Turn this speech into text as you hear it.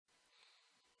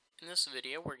In this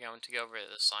video, we're going to go over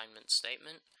the assignment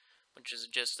statement, which is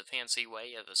just a fancy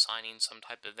way of assigning some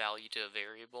type of value to a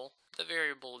variable. The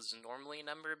variable is normally a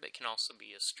number, but can also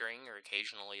be a string or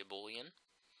occasionally a boolean.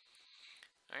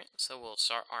 Alright, so we'll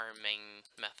start our main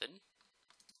method.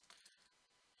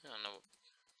 I don't know,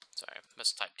 sorry, I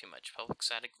must type too much. Public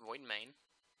static void main.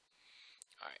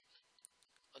 Alright,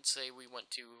 let's say we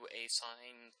want to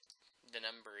assign the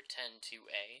number 10 to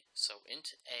a, so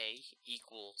int a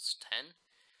equals 10.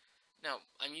 Now,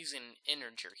 I'm using an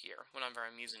integer here. Whenever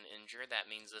I'm using an integer, that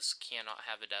means this cannot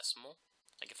have a decimal.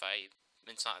 Like it's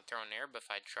not throwing an error, but if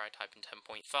I try typing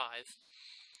 10.5,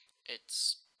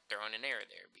 it's throwing an error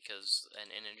there because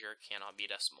an integer cannot be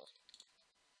decimal.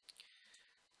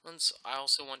 Once I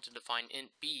also want to define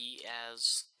int b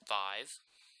as 5,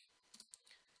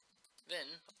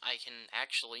 then I can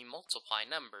actually multiply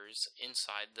numbers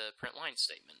inside the print line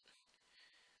statement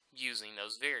using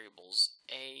those variables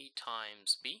a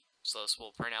times b. So this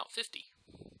will print out 50,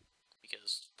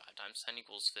 because 5 times 10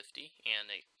 equals 50, and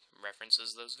it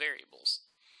references those variables.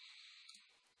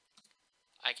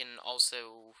 I can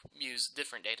also use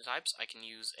different data types. I can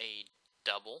use a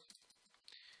double,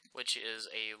 which is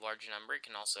a large number. It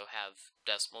can also have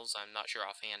decimals. I'm not sure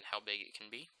offhand how big it can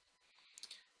be.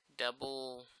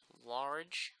 Double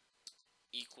large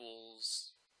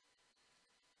equals,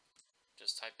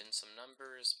 just type in some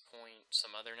numbers, point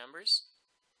some other numbers.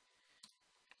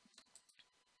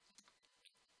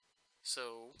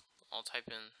 So I'll type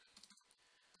in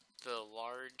the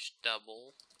large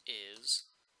double is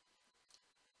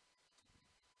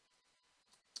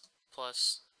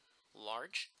plus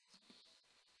large.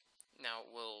 Now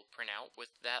it will print out with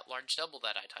that large double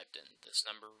that I typed in, this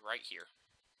number right here.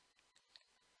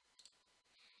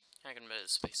 I can put a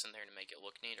space in there to make it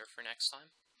look neater for next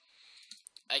time.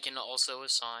 I can also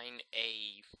assign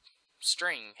a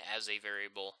string as a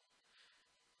variable.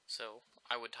 So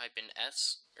I would type in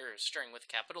string with a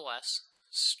capital S,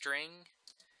 string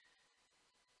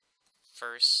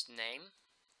first name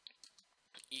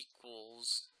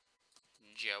equals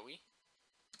Joey.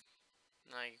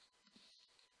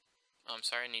 I'm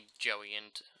sorry, I need Joey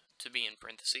to be in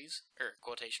parentheses, or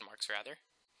quotation marks rather.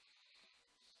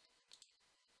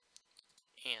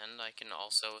 And I can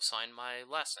also assign my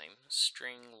last name,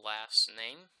 string last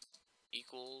name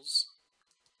equals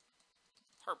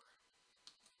Harbour.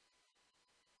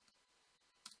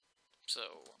 So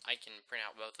I can print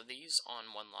out both of these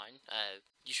on one line.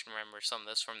 You should remember some of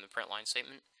this from the print line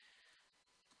statement.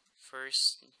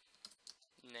 First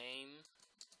name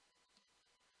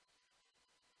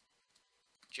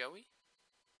Joey.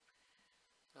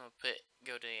 I'll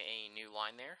go to a new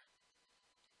line there.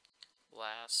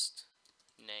 Last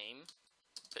name,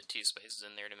 put 2 spaces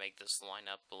in there to make this line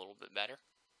up a little bit better.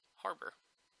 Harbour.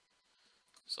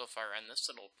 So if I run this,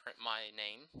 it'll print my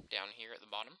name down here at the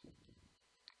bottom.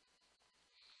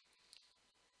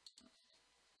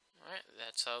 Alright,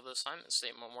 that's how the assignment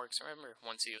statement works. Remember,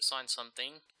 once you assign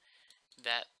something,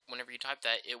 that whenever you type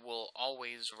that, it will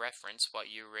always reference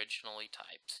what you originally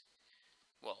typed.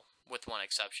 Well, with one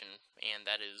exception, and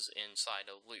that is inside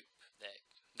a loop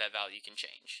that value can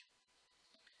change.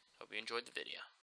 Hope you enjoyed the video.